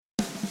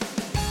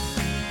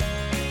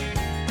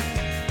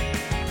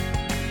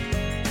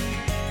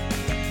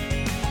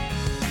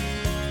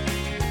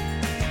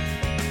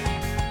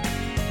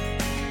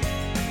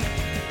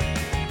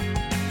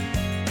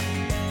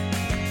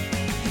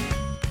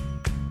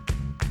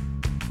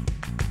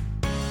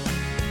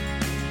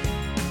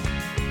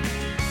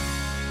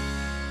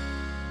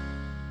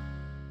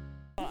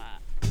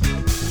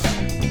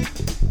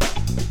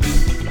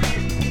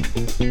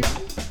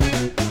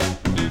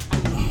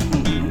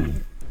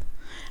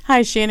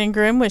Hi, Shannon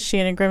Grimm with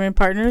Shannon Grimm and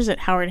Partners at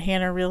Howard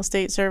Hanna Real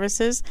Estate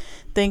Services.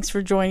 Thanks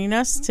for joining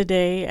us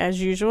today.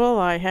 As usual,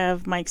 I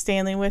have Mike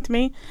Stanley with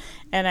me,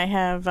 and I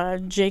have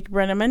Jake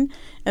Brenneman, and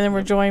then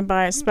we're joined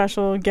by a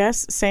special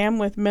guest, Sam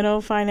with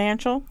Minnow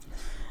Financial.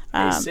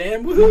 Hey,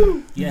 Sam,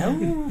 woohoo!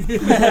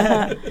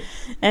 Yeah.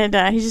 And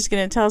he's just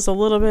going to tell us a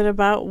little bit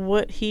about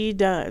what he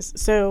does.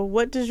 So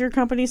what does your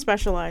company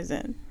specialize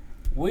in?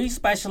 We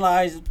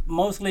specialize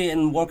mostly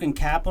in working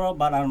capital,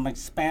 but I'm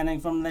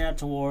expanding from there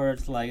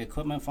towards like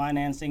equipment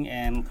financing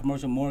and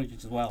commercial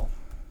mortgage as well.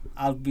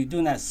 I'll be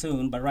doing that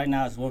soon, but right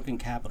now it's working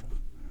capital.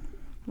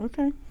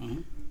 Okay.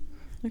 Mm-hmm.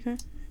 Okay.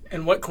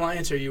 And what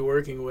clients are you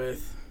working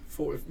with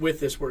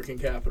this working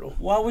capital?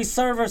 Well, we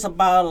service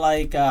about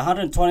like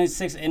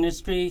 126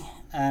 industry,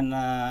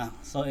 and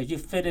so if you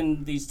fit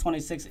in these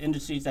 26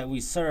 industries that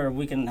we serve,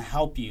 we can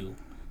help you.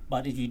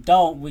 But if you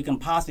don't, we can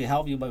possibly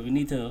help you, but we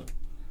need to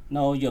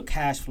know your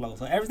cash flow.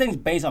 So everything's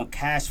based on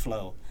cash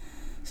flow.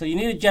 So you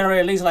need to generate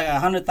at least like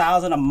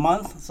 $100,000 a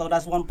month. So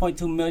that's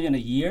 $1.2 million a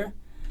year,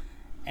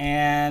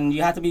 and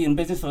you have to be in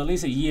business for at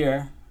least a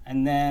year.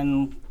 And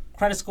then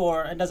credit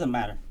score, it doesn't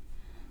matter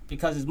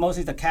because it's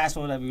mostly the cash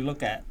flow that we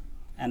look at.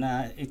 And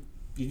if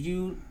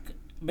you've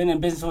been in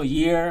business for a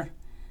year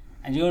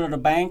and you go to the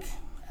bank,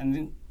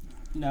 and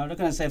they're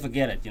gonna say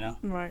forget it.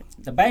 Right.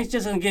 The bank's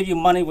just gonna give you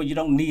money when you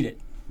don't need it.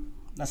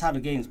 That's how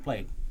the game's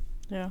played.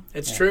 Yeah,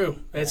 it's true.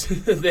 That's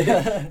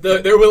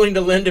they're willing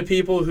to lend to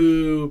people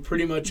who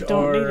pretty much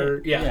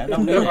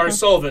are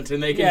solvent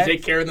and they can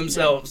take care of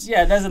themselves.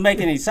 Yeah, it doesn't make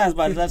any sense,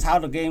 but that's how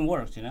the game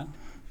works.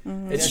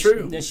 Mm-hmm. It's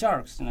true. They're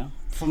sharks.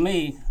 For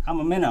me,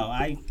 I'm a minnow.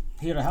 I'm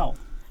here to help.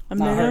 A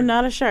minnow,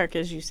 not a shark,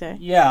 as you say.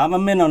 Yeah, I'm a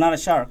minnow, not a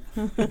shark.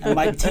 And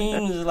my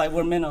team is like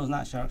we're minnows,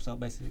 not sharks. So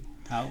basically,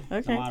 how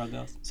the motto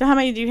goes. So how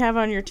many do you have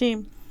on your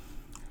team?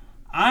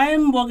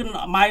 I'm working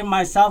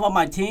myself on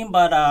my team,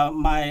 but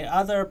my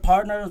other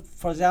partner,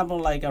 for example,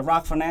 like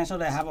Rock Financial,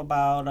 they have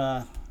about,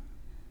 I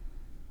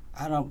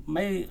don't know,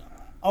 maybe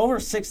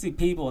over 60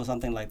 people or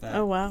something like that.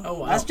 Oh,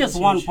 wow. That's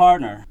just one huge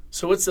partner.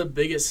 So what's the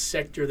biggest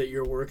sector that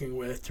you're working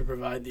with to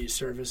provide these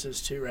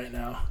services to right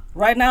now?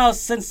 Right now,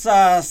 since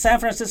San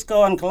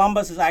Francisco and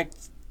Columbus is like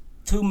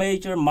two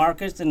major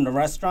markets in the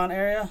restaurant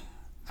area,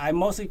 I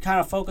mostly kind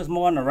of focus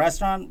more on the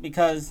restaurant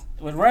because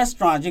with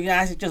restaurants, you can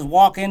actually just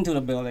walk into the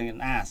building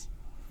and ask.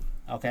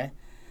 Okay,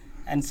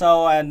 and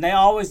they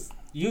always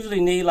usually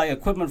need like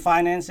equipment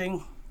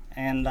financing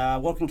and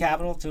working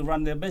capital to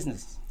run their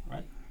business,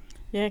 right?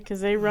 Yeah,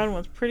 because they run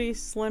with pretty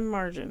slim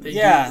margins.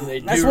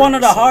 That's one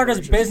of the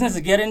hardest business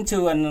to get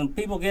into, and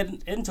people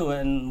get into it,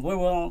 and we're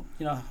willing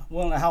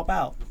to help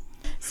out.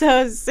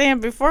 So,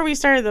 Sam, before we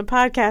started the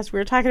podcast, we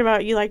were talking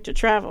about you like to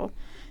travel.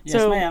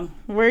 Yes, ma'am.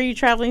 Where are you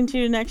traveling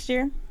to next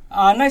year?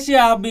 Next year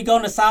I'll be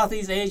going to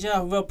Southeast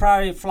Asia. We'll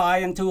probably fly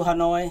into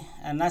Hanoi,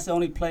 and that's the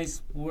only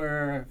place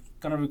we're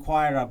going to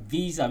require a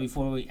visa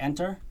before we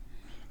enter.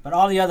 But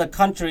all the other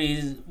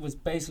countries was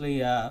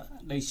basically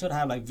they should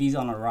have like visa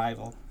on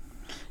arrival.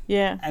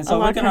 Yeah, and so a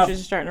lot of countries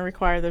are starting to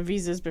require the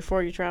visas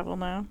before you travel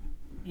now.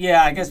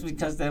 Yeah, I guess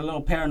because they're a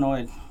little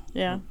paranoid.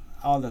 Yeah.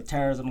 All the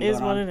terrorism going on. It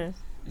is what it is.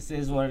 It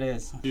is what it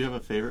is. Do you have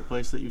a favorite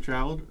place that you've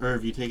traveled? Or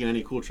have you taken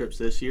any cool trips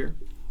this year?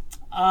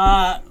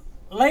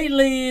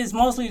 Lately it's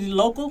mostly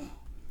local.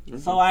 Mm-hmm.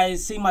 So I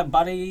see my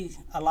buddy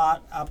a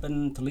lot up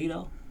in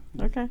Toledo.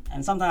 Okay.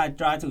 And sometimes I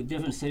drive to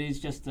different cities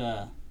just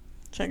to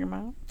check them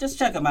out.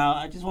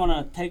 I just want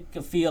to take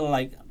a feel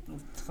like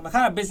the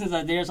kind of business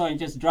I do, so I can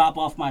just drop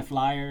off my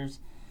flyers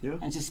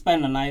and just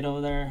spend a night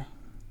over there.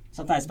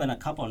 Sometimes I spend a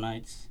couple of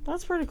nights.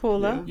 That's pretty cool,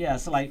 though. Yeah,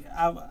 so like,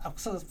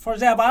 for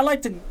example, I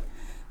like to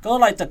go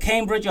like to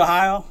Cambridge,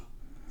 Ohio,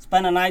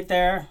 spend a night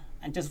there,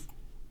 and just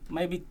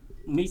maybe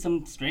meet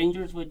some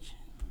strangers, which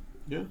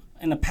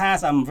in the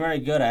past I'm very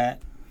good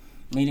at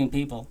meeting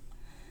people.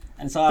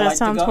 And so that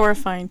sounds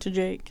horrifying to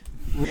Jake.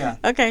 Yeah.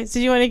 Okay, so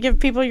you want to give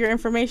people your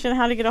information,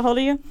 how to get a hold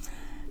of you?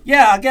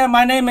 Yeah, again,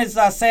 my name is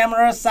Sam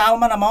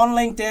Salliman. I'm on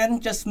LinkedIn.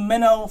 Just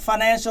Minnow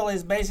Financial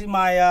is basically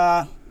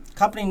my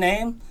company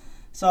name.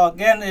 So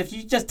again, if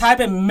you just type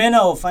in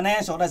Minnow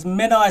Financial, that's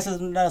Minnow as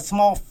a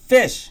small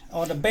fish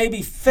or the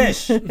baby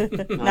fish.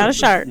 Not a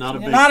shark.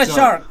 Not a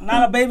shark.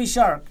 Not a baby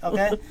shark,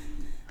 okay?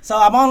 So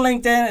I'm on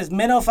LinkedIn. It's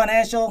Minnow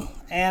Financial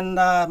and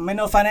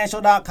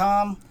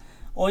minnowfinancial.com.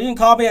 Or you can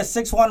call me at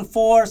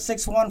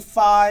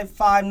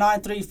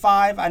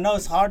 614-615-5935. I know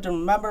it's hard to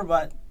remember,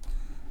 but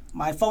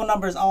my phone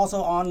number is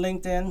also on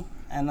LinkedIn.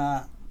 And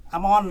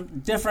I'm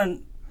on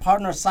different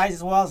partner sites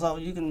as well, so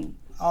you can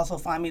also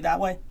find me that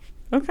way.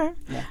 Okay.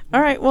 Yeah. All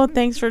right. Well,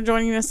 thanks for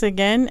joining us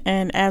again.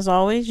 And as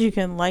always, you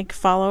can like,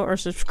 follow, or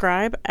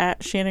subscribe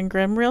at Shannon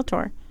Grimm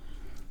Realtor.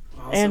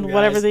 Awesome, and guys.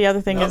 Whatever the other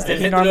thing is that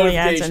he normally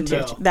adds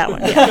into that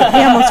one. He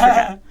almost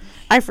forgot.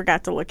 I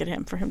forgot to look at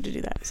him for him to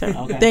do that.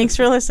 So thanks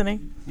for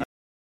listening.